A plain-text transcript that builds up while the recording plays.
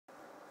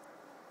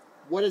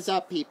What is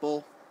up,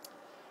 people?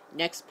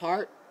 Next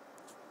part.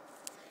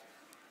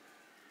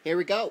 Here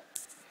we go.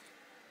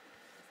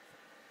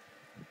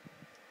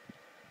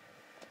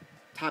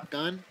 Top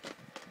Gun.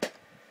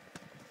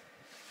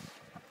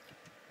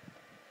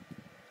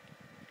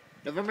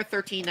 November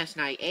 13,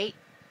 1998.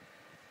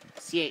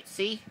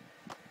 CHC.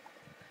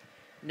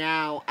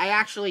 Now, I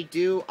actually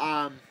do,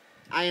 I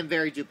am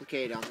very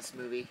duplicated on this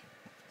movie.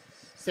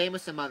 Same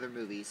with some other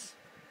movies.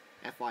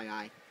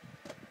 FYI.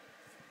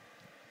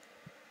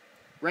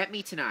 Rent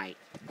Me Tonight.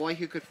 Boy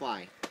Who Could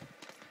Fly.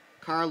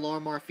 Carl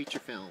Lormore Feature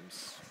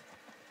Films.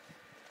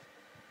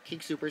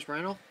 King Super's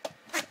Rental.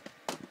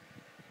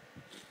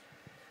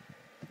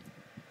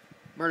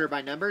 Murder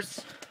by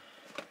Numbers.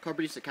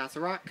 Co-produced at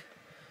Castle Rock.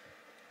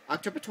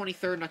 October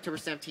 23rd and October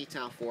 17th,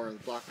 2004, the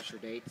blockbuster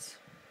dates.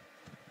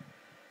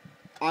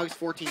 August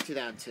 14,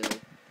 2002.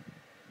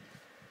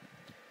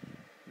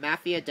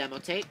 Mafia demo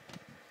tape.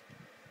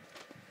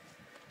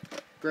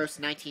 Gross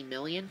 $19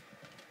 million.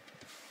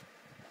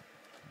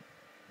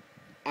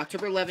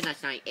 October 11,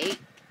 1998.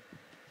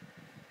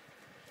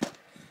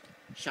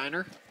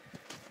 Shiner.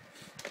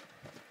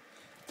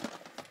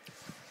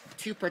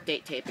 2-part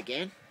date tape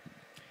again.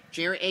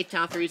 January 8th,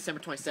 2003,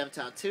 December 27th,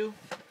 2002.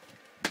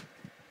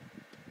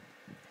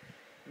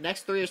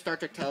 Next 3 are Star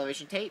Trek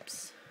television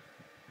tapes.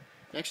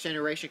 Next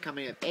Generation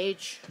Coming of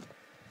Age.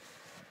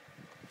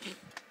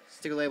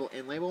 Sticker label,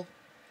 in label.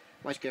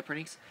 Watch good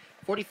printings.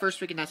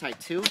 41st Week in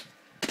 1992.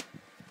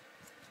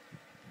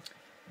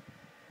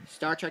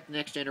 Star Trek The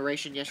Next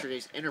Generation,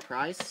 Yesterday's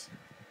Enterprise.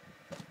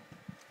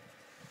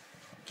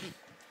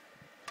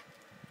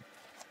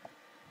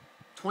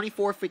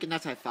 '24th Week in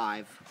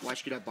 1995.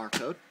 Watch good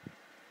barcode.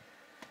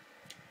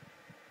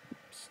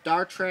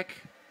 Star Trek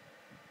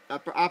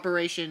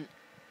Operation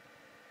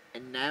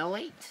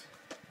Annihilate?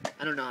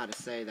 I don't know how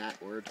to say that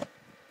word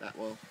that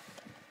well.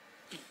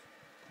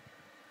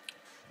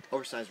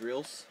 Oversized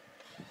reels.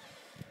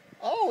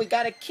 Oh, we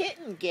got a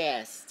kitten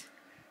guest.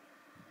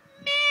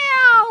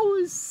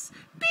 Mouse!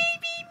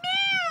 Baby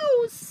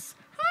mouse!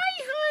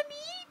 Hi,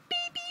 honey!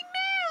 Baby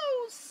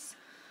mouse!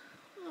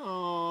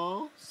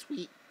 Aww,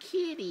 sweet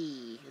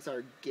kitty is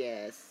our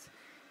guest.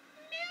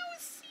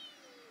 Mousy!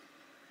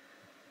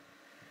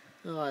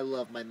 Oh, I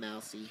love my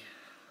mousy.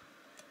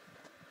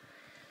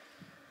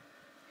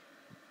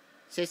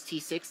 Says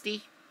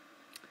T60.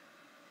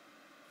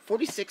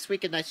 46th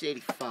Week in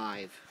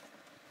 1985.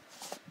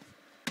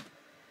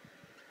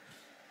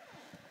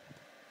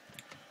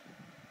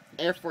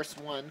 Air Force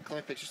One,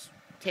 Columbia Pictures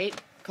tape.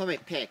 Columbia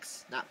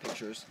Pics, not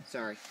pictures,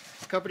 sorry.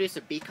 Co-produced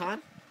at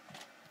Beacon.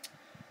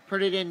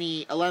 Printed in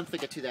the 11th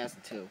week of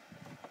 2002.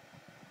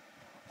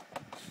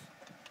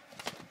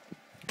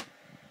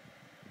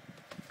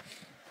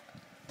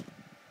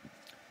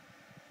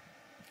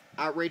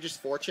 Outrageous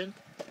Fortune.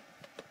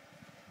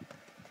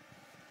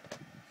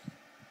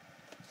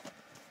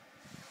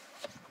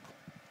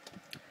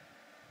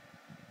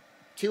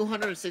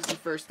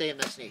 '261st Day of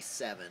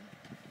 1987.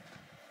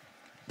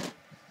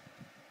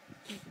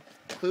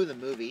 Clue the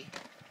movie.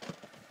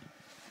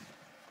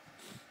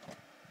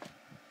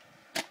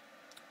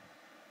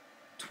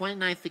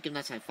 '29th Week of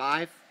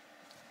 1995.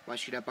 Why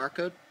shoot that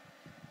barcode?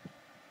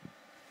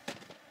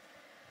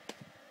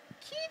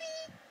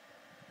 Kitty!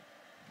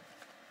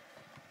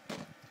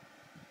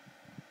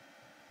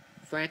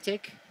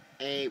 Frantic,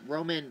 a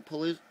Roman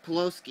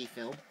Pulowski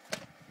film.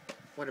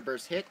 One of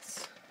Burr's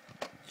hits.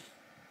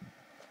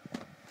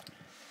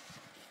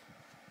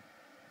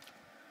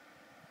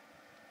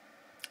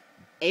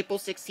 April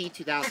 16,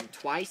 2000,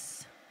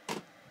 Twice.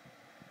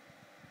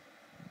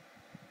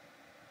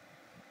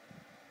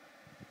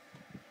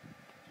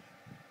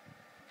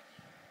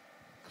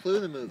 Clue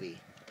the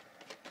movie.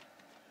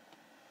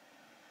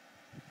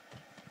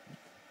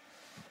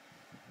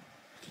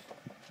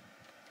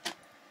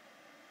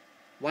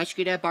 Why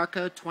should that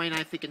barcode?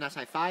 29th Week in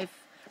 1995.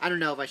 I don't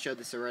know if I showed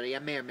this already. I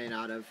may or may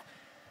not have.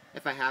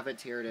 If I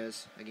haven't, here it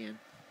is again.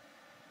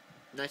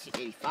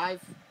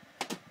 1985.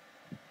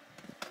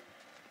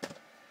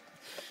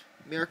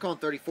 Miracle on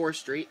 34th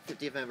Street,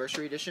 50th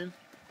Anniversary Edition.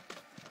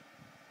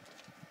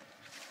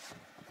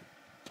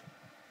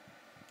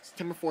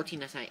 September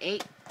 14,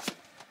 1998.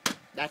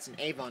 That's an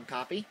Avon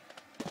copy.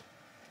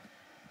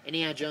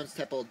 Indiana Jones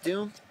Temple of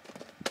Doom.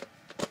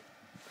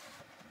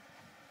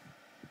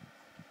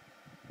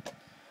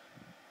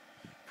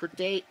 Per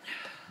date.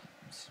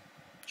 Let's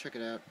check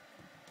it out.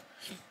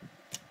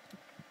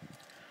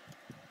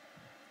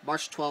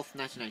 March 12th,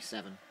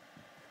 1997.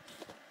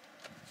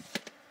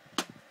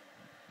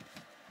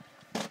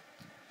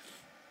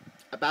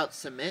 About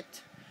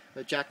Cement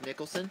with Jack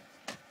Nicholson.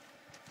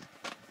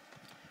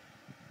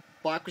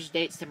 Blockbuster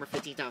date September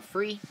 15th,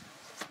 2003.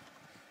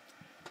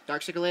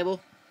 Dark sticker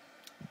label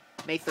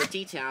May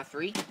 13th,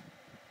 2003.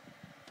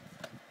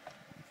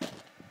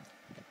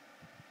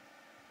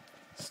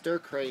 Stir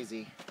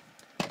Crazy.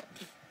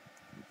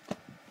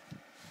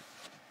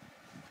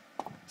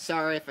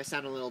 Sorry if I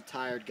sound a little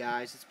tired,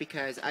 guys. It's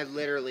because I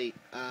literally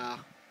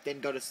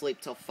didn't go to sleep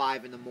till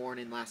 5 in the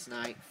morning last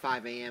night.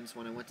 5 a.m. is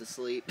when I went to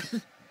sleep.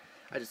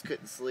 I just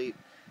couldn't sleep.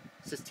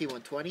 This is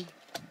T120.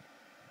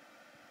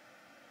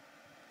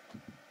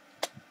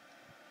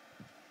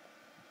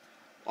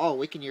 Oh,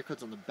 weekend year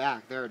code's on the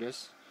back. There it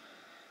is.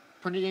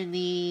 Printed in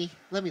the...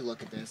 Let me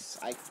look at this.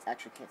 I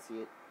actually can't see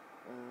it.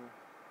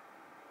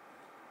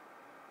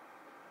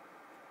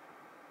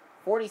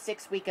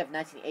 46th week of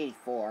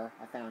 1984.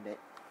 I found it.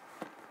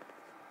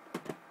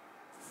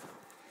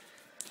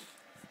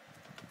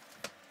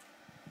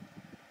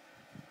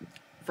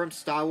 From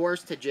Star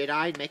Wars to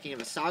Jedi, making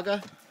of a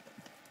saga.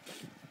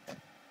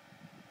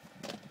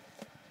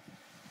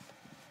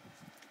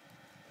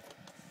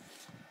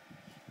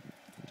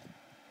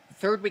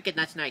 Third week of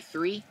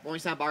 1993, moaning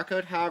sound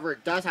barcode. However,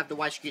 it does have the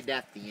widescreen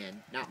death at the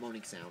end, not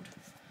moaning sound.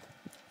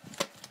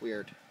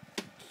 Weird.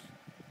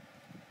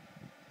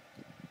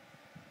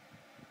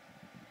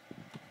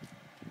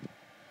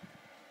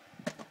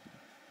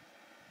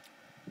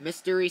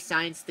 Mystery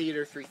Science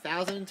Theater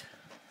 3000.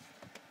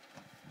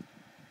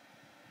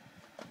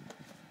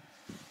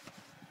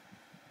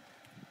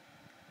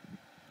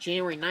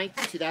 January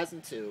 9th,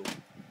 2002.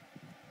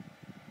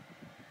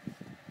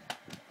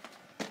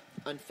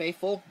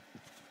 Unfaithful.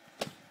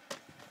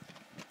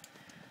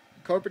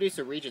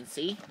 Co-producer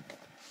Regency.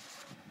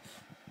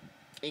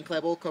 Ink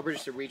label,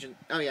 co-producer Regent...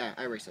 Oh yeah,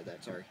 I already said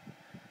that, sorry.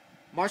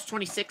 March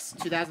 26,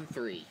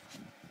 2003.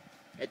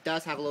 It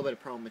does have a little bit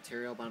of promo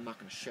material, but I'm not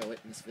going to show it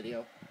in this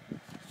video.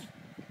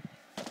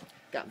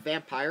 Got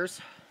Vampires.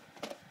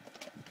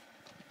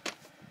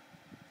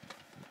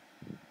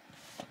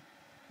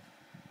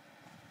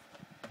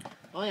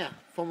 Oh yeah,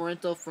 former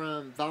rental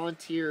from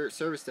Volunteer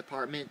Service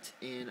Department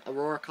in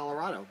Aurora,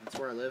 Colorado. That's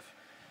where I live.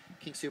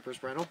 King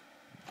Super's rental.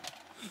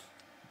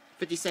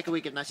 52nd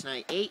week of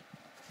 1998.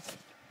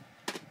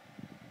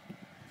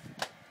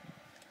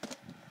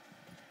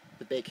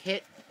 The Big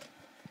Hit.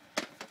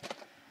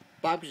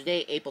 Bob's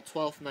Day, April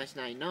 12th,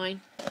 1999.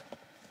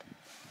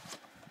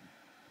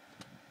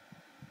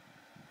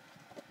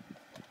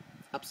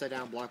 Upside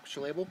Down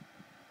Blockbuster label.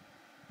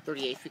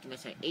 38th week of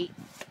 1998.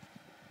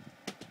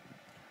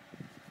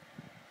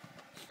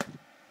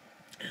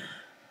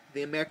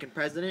 The American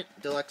President,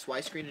 Deluxe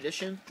Widescreen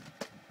Edition.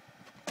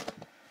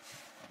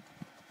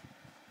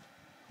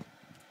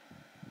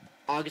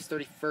 August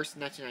 31st,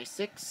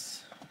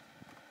 1996.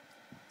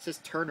 It says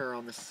Turner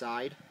on the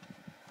side.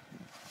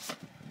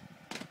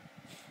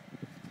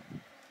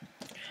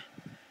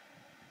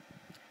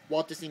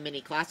 Walt Disney Mini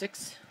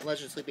Classics,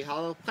 Legend of Sleepy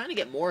Hollow. Plan to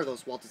get more of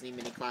those Walt Disney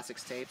Mini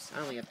Classics tapes. I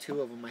only have 2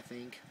 of them, I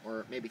think.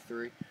 Or maybe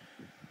 3.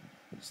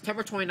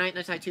 September 29th,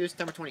 1992.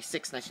 September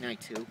 26th,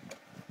 1992.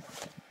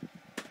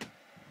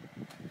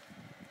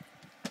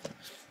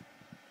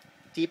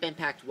 Deep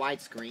Impact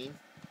Widescreen.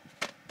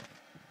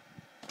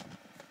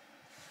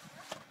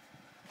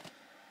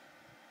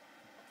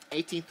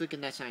 '18th week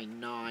in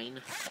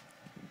 1999.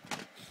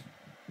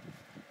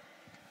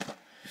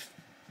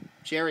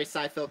 Jerry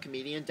Seinfeld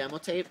Comedian demo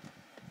tape.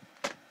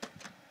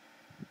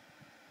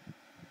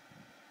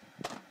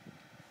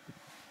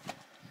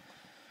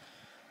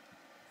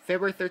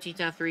 February 13th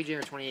down 3,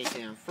 January 28th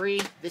down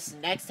 3. This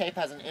next tape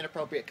has an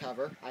inappropriate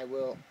cover. I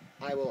will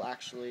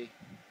actually...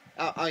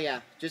 Oh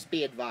yeah, just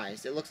be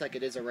advised. It looks like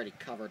it is already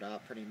covered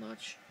up, pretty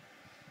much.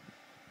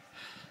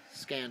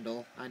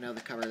 Scandal. I know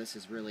the cover of this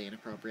is really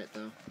inappropriate,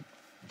 though.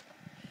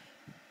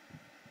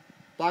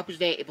 Blockbuster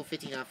Day, April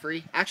 15th on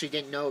free. Actually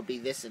didn't know it would be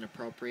this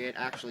inappropriate.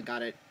 I actually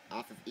got it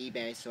off of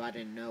eBay, so I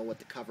didn't know what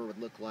the cover would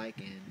look like,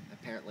 and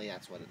apparently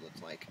that's what it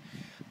looks like.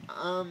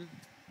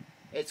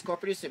 It's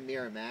co-produced in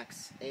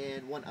Miramax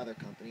and one other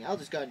company. I'll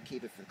just go ahead and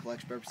keep it for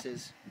collection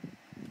purposes.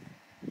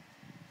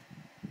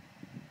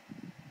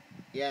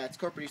 Yeah, it's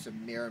co-produced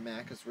in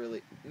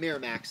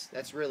Miramax.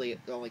 That's really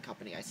the only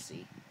company I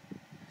see.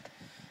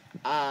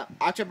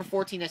 October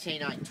 14,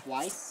 1989,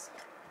 twice.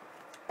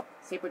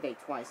 Saber Day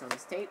twice on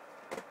this tape.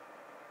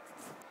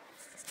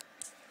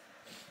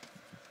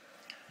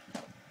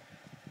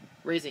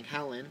 Raising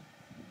Helen.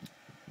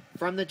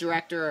 From the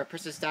director of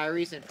Princess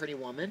Diaries and Pretty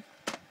Woman.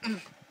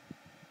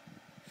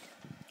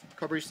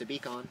 Co-produced to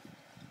Beacon.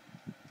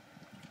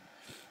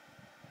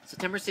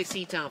 September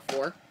 16th, down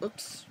 4.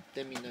 Oops,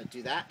 didn't mean to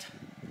do that.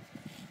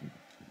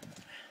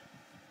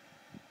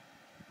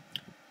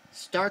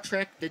 Star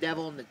Trek: The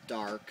Devil in the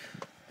Dark,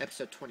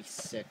 episode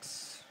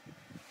 26.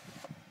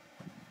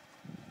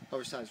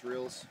 Oversized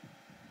reels.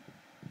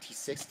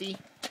 T60.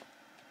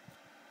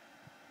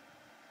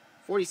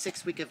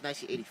 46th week of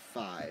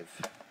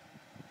 1985.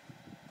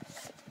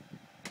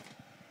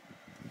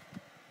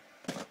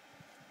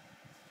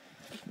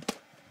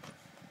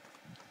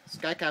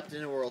 Sky Captain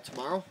in the World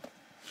Tomorrow.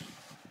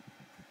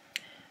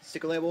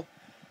 Sticker label.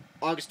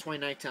 August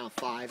 29th, Town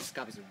 5. This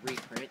copy's a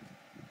reprint.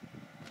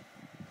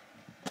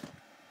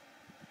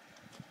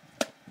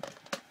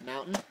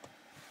 Mountain.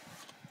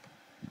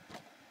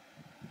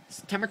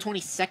 September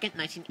 22nd,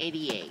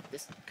 1988.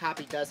 This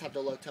copy does have the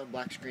low-tone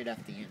black screen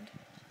at the end.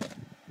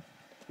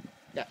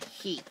 Got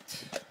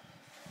Heat.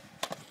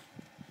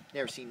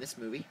 Never seen this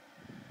movie.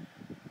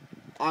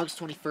 August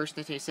 21st,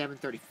 1987,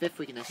 35th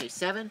week in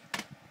 1987.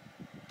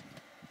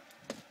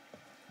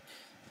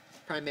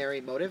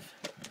 Primary Motive.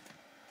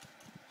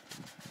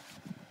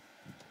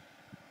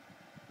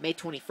 May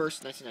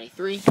 21st,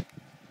 1993.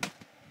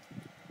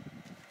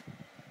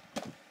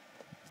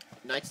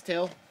 Knight's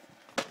Tale.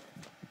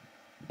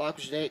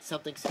 Blockbuster date,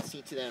 something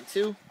 16,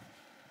 2002.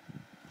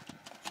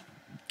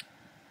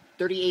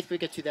 38th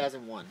week of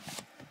 2001.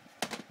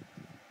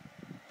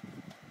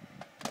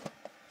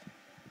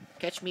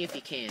 Catch Me If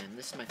You Can.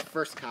 This is my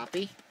first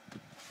copy.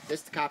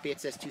 This copy,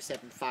 it says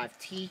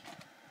 275T.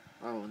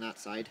 Oh, on that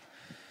side.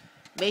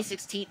 May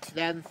 16th,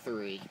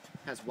 2003.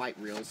 Has white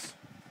reels.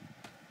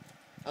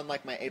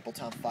 Unlike my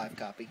Ableton 5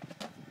 copy.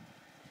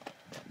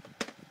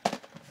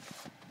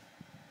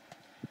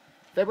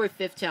 February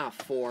 5th,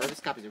 2004. This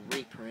copy's a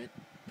reprint.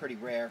 Pretty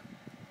rare.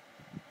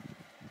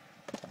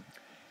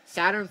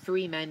 Saturn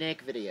III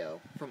Magnetic Video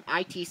from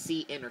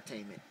ITC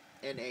Entertainment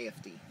and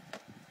AFD.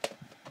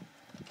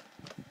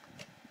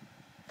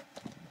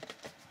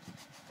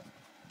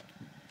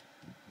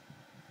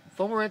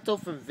 Film rental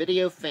from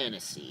Video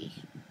Fantasy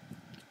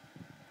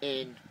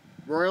in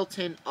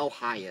Royalton,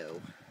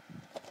 Ohio.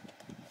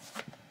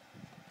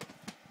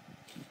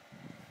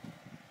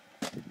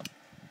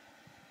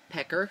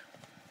 Pecker.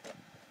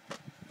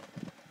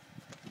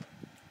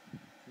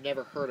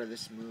 Never heard of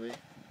this movie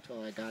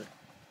until I got it.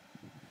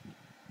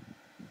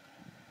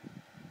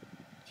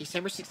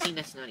 December 16,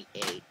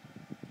 1998.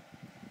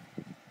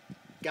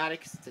 Got it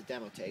because it's a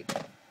demo tape.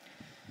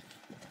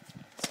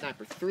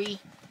 Sniper 3.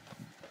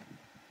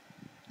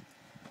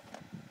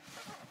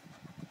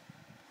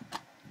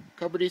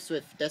 Co-produced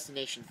with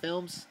Destination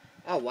Films.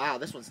 Oh wow,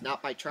 this one's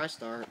not by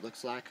TriStar, it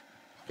looks like.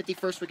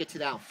 51st week of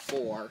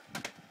 2004.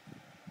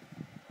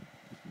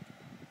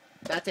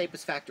 That tape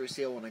was factory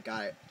sealed when I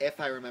got it, if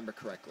I remember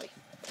correctly.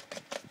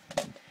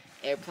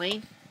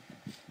 Airplane.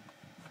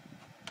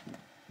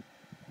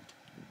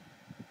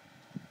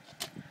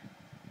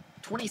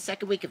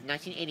 '22nd week of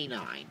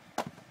 1989.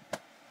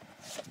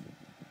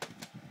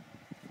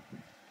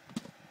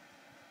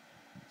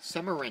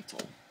 Summer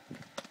rental.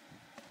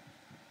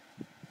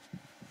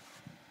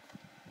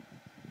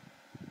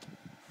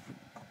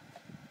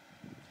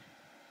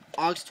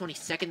 August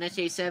 22nd,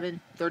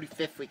 1987,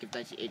 35th week of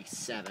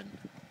 1987.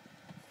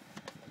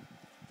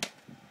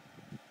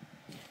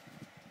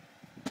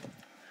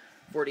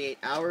 "48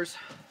 Hours.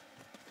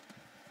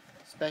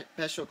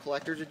 Special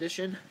Collector's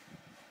Edition.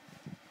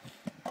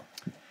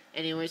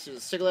 Anyways, there's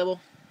a sticker label.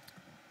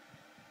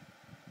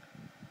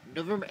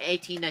 November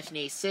 18,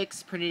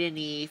 1986, printed in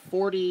the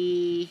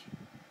 40...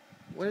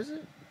 What is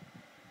it?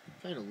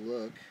 I'm trying to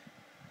look.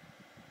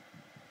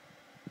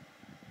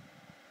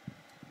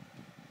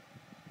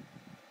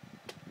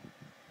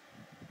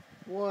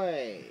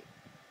 Wait.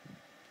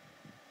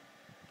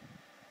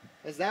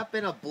 Has that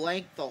been a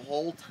blank the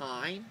whole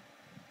time?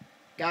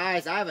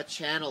 Guys, I have a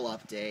channel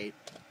update.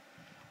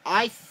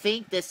 I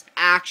think this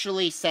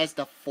actually says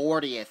the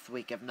 40th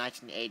week of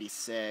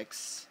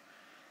 1986.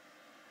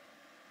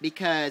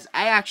 Because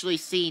I actually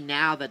see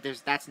now that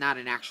that's not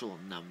an actual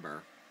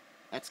number.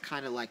 That's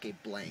kind of like a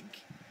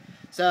blank.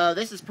 So,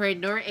 this is printed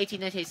November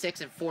 18,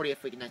 1986 and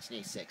 40th week of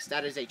 1986.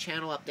 That is a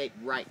channel update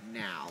right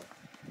now.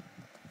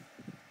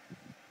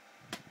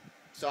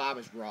 So I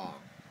was wrong.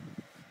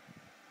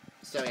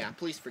 So yeah,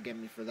 please forgive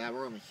me for that.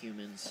 We're only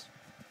humans.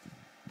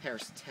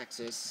 Paris,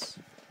 Texas.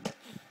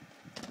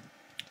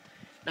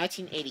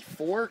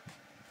 1984.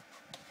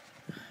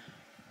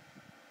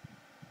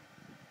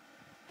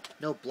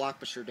 No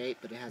Blockbuster date,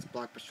 but it has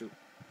Blockbuster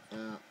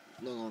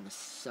logo on the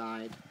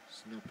side.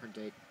 So no print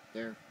date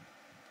there.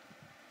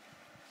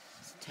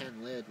 It's a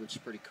 10 lid, which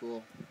is pretty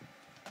cool.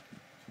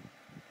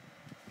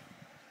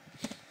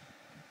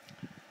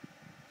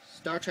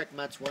 Star Trek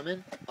Mutt's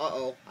Women.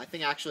 Uh-oh. I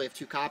think I actually have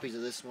 2 copies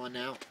of this one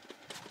now.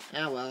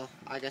 Yeah, well,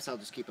 I guess I'll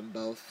just keep them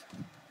both.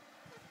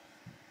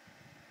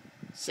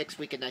 6th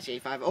week of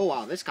 1985. Oh,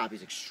 wow, this copy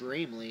is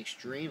extremely,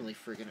 extremely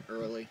freaking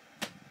early.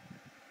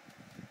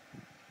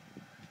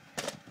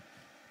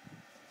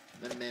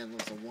 When a Man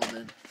Loves a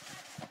Woman.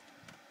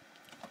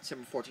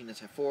 December 14,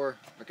 1994.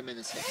 Recommend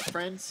this to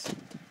friends.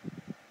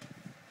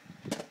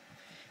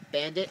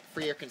 Bandit,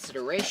 for your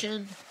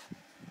consideration.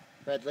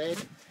 Red lid.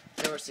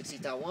 Number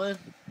 60.1.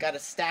 Got a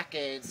stack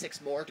and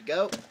 6 more to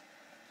go.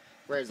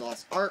 Raiders of the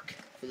Lost Ark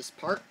for this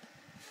part.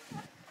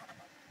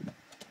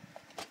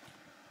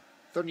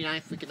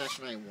 39th week of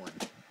 1991.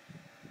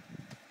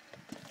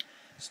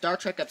 Star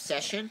Trek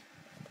Obsession.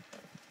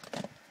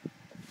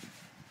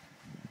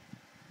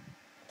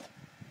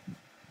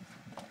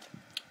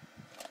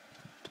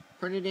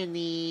 Printed in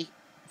the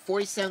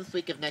 47th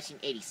week of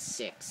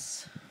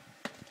 1986.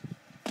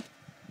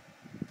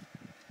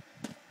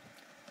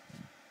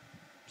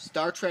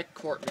 Star Trek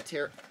Court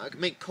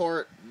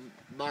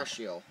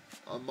Martial.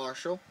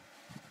 Marshall.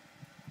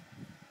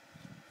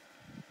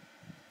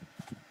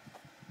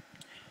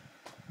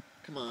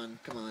 Come on,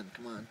 come on,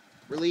 come on.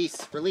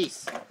 Release,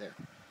 release. There.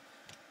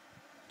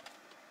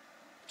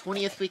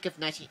 20th week of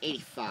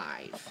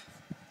 1985.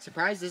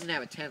 Surprised it doesn't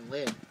have a 10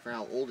 lid for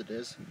how old it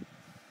is.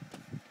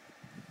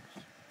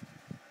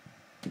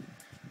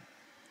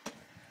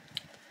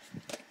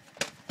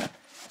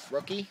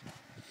 Rookie.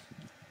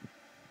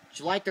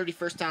 July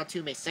 31st,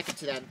 2002, May 2nd,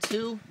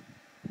 2002.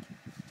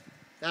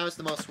 That was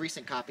the most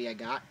recent copy I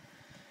got,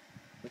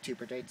 with 2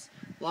 print dates.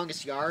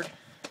 Longest Yard,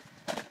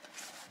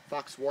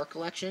 Fox War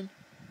Collection,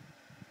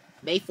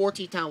 May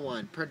 14th on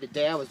 1, printed the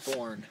day I was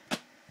born.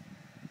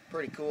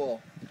 Pretty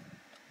cool.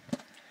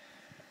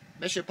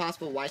 Mission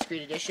Impossible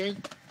Widescreen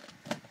Edition.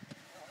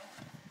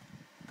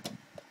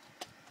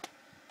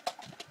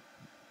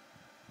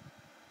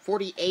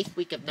 '48th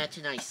week of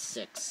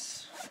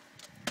 1996.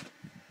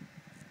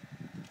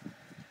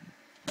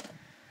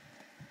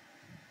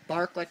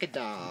 Bark Like a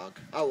Dog.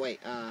 Oh wait,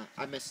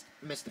 I missed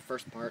the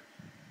first part.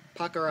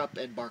 Pucker Up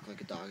and Bark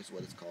Like a Dog is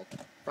what it's called.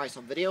 Price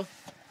on video.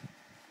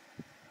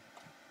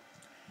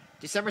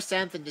 December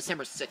 7th and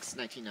December 6th,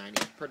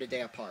 1990. Per the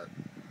day apart.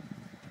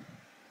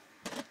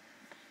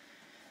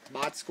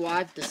 Mod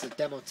Squad. This is a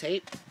demo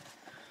tape.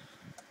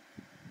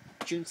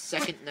 June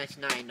 2nd,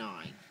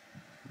 1999.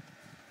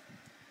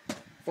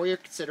 For your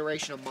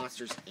consideration of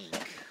Monsters,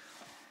 Inc.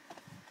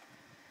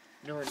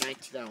 Number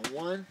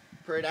 1901.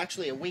 Period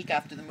actually a week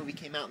after the movie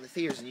came out in the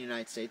theaters in the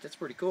United States. That's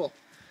pretty cool.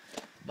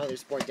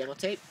 Mother's Board demo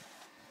tape.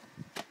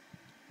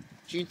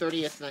 June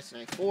 30th,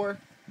 1994.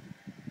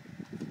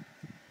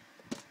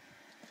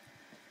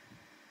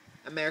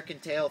 American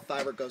Tail,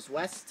 Fiber Goes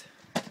West.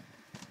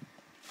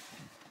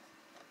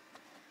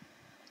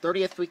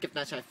 30th week of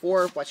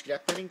 1994. Watch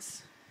Cadet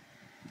printings.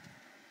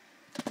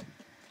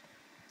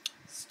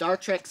 Star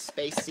Trek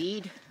Space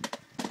Seed.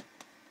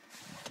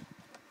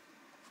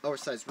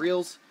 Oversized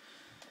reels.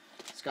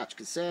 Scotch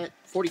cassette.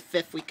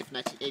 45th week of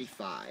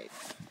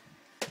 1985.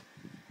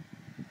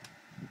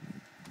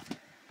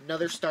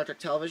 Another Star Trek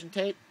television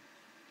tape.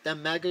 The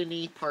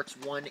Megany Parts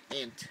 1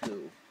 and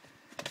 2.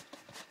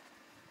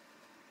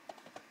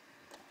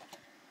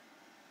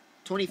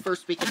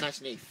 21st week of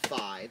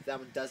 1985. That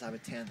one does have a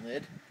tan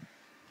lid.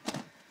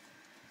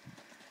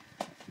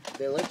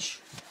 Village.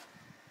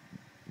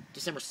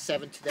 December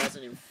 7,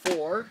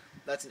 2004.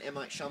 That's an M.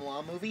 Night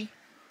Shyamalan movie.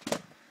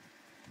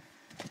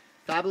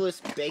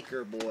 Fabulous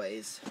Baker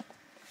Boys.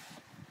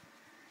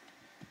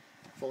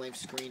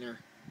 Full-length screener.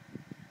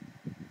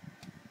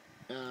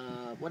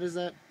 What is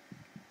that?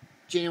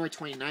 January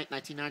 29th,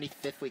 1990.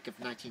 5th week of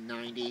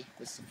 1990.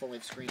 This is a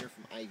full-length screener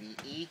from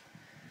IVE.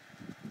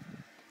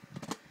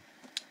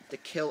 To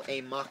Kill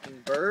a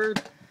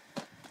Mockingbird.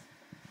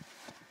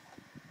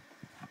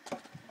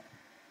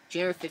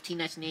 January 15,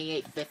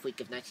 1988, 5th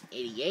week of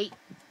 1988.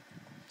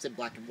 It's in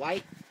black and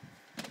white.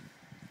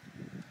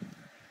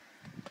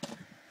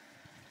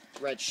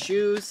 Red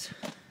Shoes.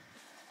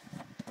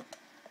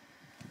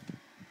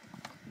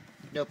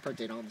 No print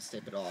date on this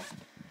tape at all.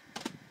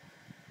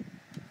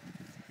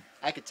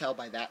 I could tell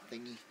by that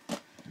thingy.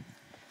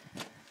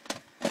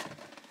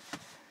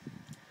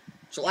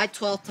 July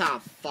 12th,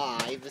 top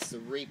 5. This is a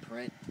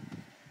reprint.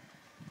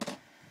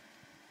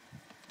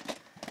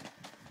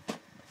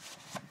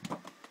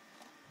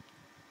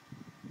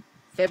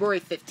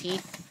 February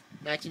 15th,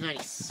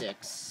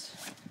 1996.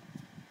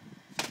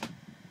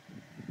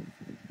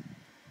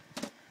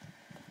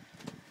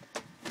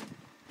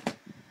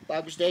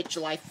 Published date,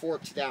 July 4,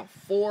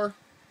 2004.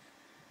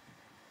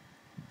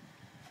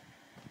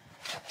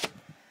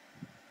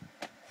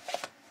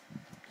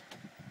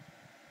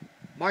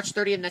 March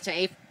 30th,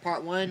 1988,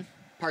 Part 1.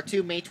 Part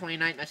 2, May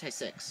 29th,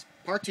 1996.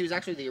 Part 2 is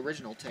actually the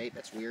original tape.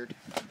 That's weird.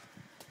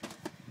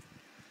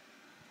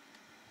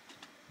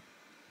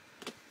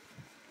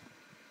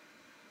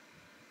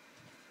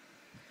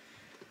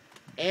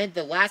 And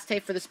the last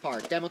tape for this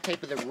part, demo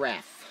tape of the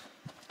Ref.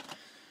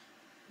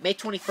 May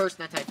 21st,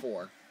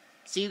 1994.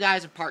 See you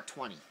guys in part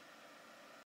 20.